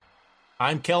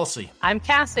I'm Kelsey. I'm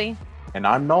Cassie. And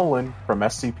I'm Nolan from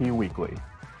SCP Weekly.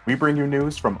 We bring you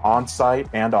news from on-site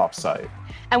and off-site.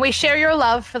 And we share your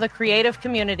love for the creative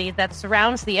community that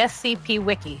surrounds the SCP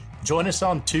Wiki. Join us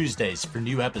on Tuesdays for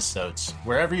new episodes,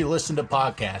 wherever you listen to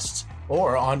podcasts,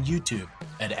 or on YouTube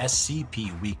at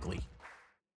SCP Weekly.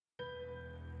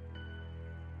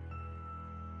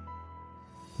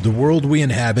 The world we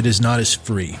inhabit is not as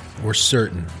free, or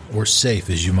certain, or safe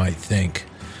as you might think.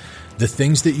 The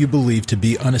things that you believe to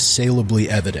be unassailably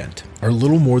evident are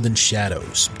little more than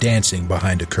shadows dancing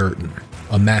behind a curtain,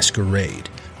 a masquerade,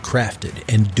 crafted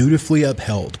and dutifully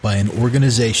upheld by an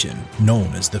organization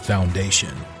known as the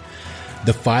Foundation.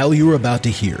 The file you are about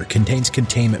to hear contains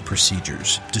containment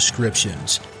procedures,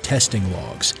 descriptions, testing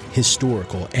logs,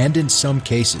 historical, and in some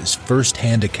cases,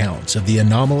 first-hand accounts of the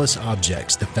anomalous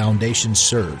objects the Foundation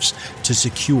serves to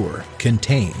secure,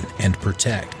 contain, and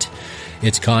protect.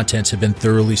 Its contents have been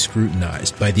thoroughly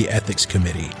scrutinized by the Ethics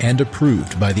Committee and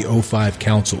approved by the O5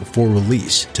 Council for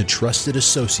release to trusted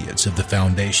associates of the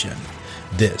Foundation.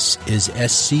 This is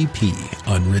SCP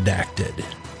Unredacted.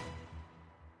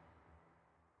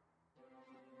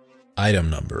 Item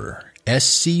number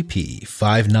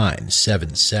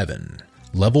SCP-5977,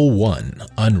 Level 1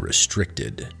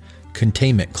 Unrestricted.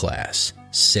 Containment Class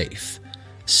Safe.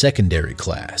 Secondary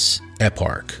Class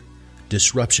Eparch.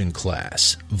 Disruption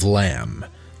Class Vlam.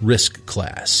 Risk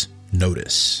Class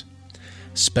Notice.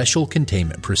 Special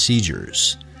Containment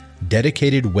Procedures.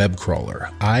 Dedicated web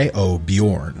crawler I.O.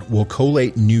 Bjorn will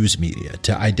collate news media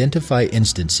to identify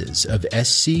instances of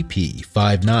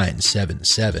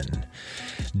SCP-5977.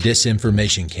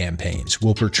 Disinformation campaigns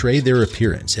will portray their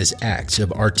appearance as acts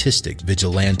of artistic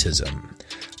vigilantism.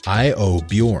 I.O.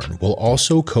 Bjorn will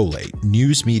also collate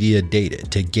news media data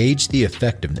to gauge the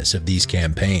effectiveness of these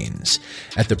campaigns.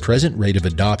 At the present rate of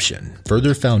adoption,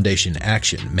 further Foundation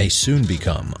action may soon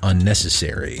become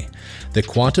unnecessary. The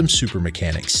Quantum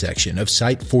Supermechanics section of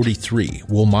Site-43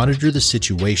 will monitor the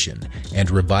situation and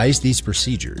revise these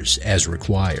procedures as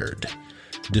required.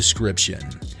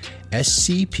 Description: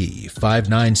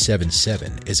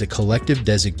 SCP-5977 is a collective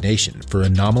designation for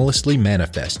anomalously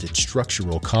manifested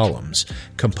structural columns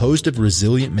composed of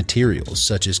resilient materials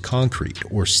such as concrete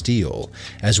or steel,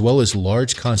 as well as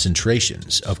large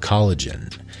concentrations of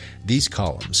collagen. These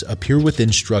columns appear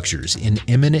within structures in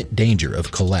imminent danger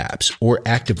of collapse or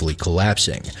actively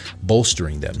collapsing,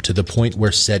 bolstering them to the point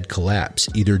where said collapse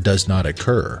either does not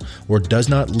occur or does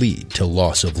not lead to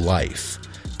loss of life.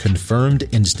 Confirmed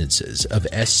instances of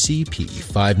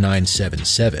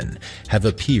SCP-5977 have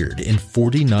appeared in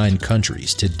 49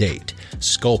 countries to date,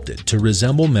 sculpted to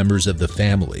resemble members of the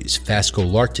families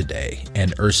Phascolarctidae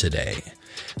and Ursidae.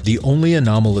 The only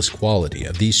anomalous quality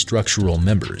of these structural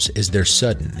members is their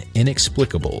sudden,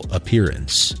 inexplicable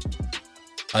appearance.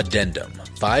 Addendum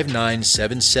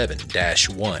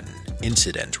 5977-1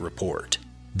 Incident Report.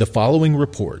 The following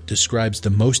report describes the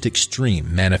most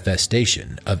extreme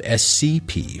manifestation of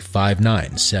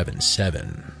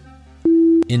SCP-5977.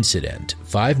 Incident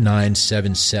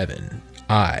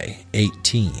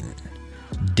 5977-I-18.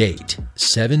 Date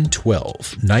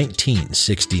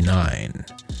 7/12/1969.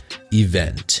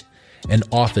 Event: an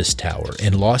office tower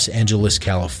in Los Angeles,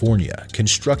 California,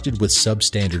 constructed with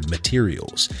substandard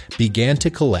materials, began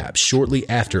to collapse shortly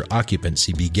after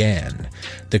occupancy began.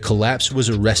 The collapse was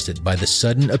arrested by the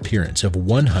sudden appearance of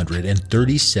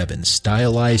 137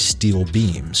 stylized steel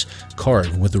beams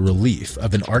carved with a relief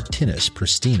of an Arctinus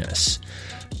pristinus.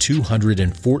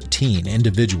 214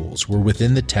 individuals were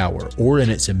within the tower or in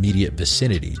its immediate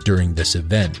vicinity during this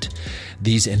event.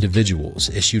 These individuals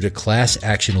issued a class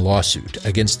action lawsuit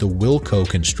against the Wilco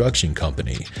Construction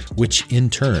Company, which in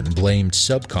turn blamed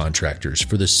subcontractors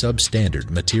for the substandard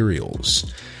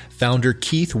materials. Founder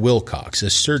Keith Wilcox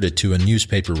asserted to a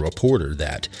newspaper reporter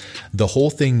that the whole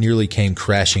thing nearly came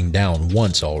crashing down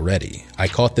once already. I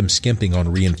caught them skimping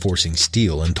on reinforcing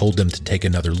steel and told them to take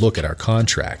another look at our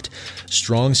contract.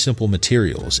 Strong, simple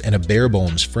materials and a bare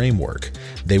bones framework.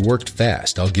 They worked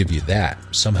fast, I'll give you that.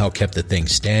 Somehow kept the thing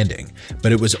standing,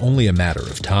 but it was only a matter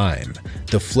of time.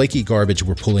 The flaky garbage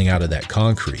we're pulling out of that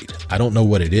concrete, I don't know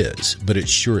what it is, but it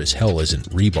sure as hell isn't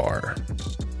rebar.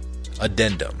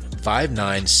 Addendum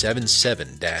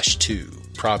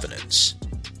 5977-2 Provenance.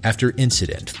 After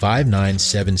Incident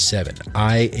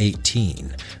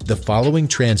 5977-I-18, the following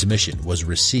transmission was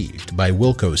received by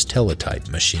Wilco's teletype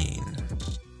machine.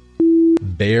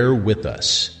 Bear with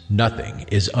us. Nothing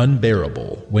is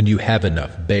unbearable when you have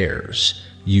enough bears.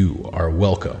 You are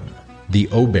welcome. The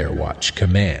Obearwatch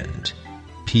Command.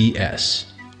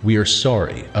 P.S. We are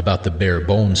sorry about the bare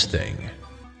bones thing.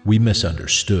 We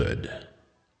misunderstood.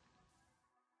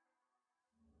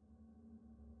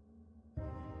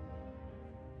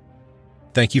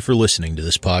 Thank you for listening to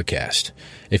this podcast.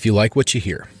 If you like what you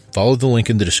hear, follow the link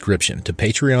in the description to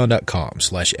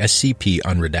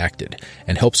patreon.com/scpunredacted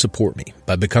and help support me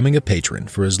by becoming a patron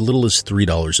for as little as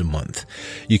 $3 a month.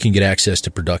 You can get access to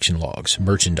production logs,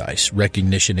 merchandise,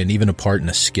 recognition, and even a part in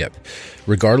a skip.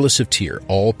 Regardless of tier,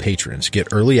 all patrons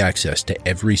get early access to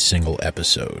every single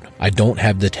episode. I don't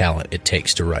have the talent it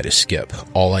takes to write a skip.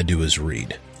 All I do is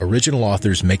read. Original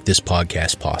authors make this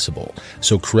podcast possible,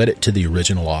 so credit to the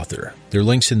original author. Their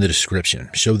links in the description.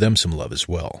 Show them some love as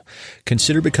well.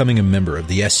 Consider becoming a member of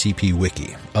the SCP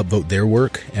Wiki, upvote their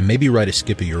work, and maybe write a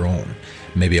skip of your own.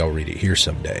 Maybe I'll read it here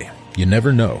someday. You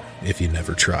never know if you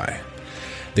never try.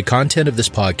 The content of this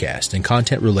podcast and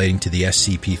content relating to the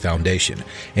SCP Foundation,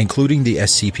 including the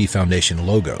SCP Foundation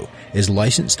logo, is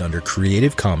licensed under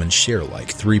Creative Commons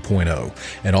Sharealike 3.0,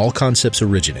 and all concepts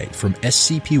originate from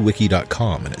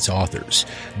scpwiki.com and its authors.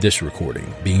 This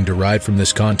recording, being derived from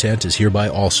this content, is hereby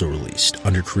also released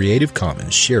under Creative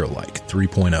Commons Sharealike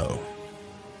 3.0.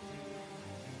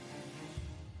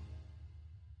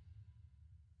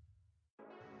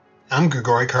 I'm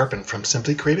Grigori Karpin from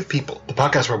Simply Creative People, the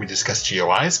podcast where we discuss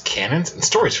GOIs, canons, and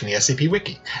stories from the SCP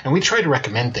Wiki, and we try to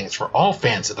recommend things for all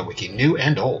fans of the Wiki, new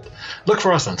and old. Look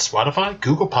for us on Spotify,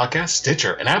 Google Podcasts,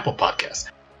 Stitcher, and Apple Podcasts.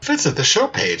 Visit the show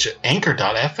page at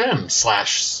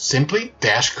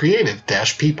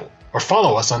anchor.fm/simply-creative-people, or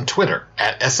follow us on Twitter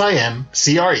at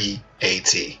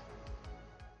SIMCREAT.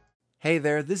 Hey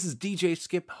there, this is DJ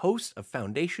Skip, host of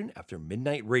Foundation After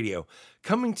Midnight Radio,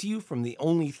 coming to you from the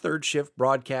only third shift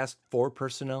broadcast for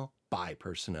personnel, by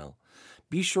personnel.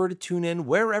 Be sure to tune in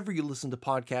wherever you listen to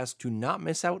podcasts to not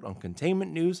miss out on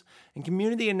containment news and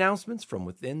community announcements from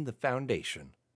within the Foundation.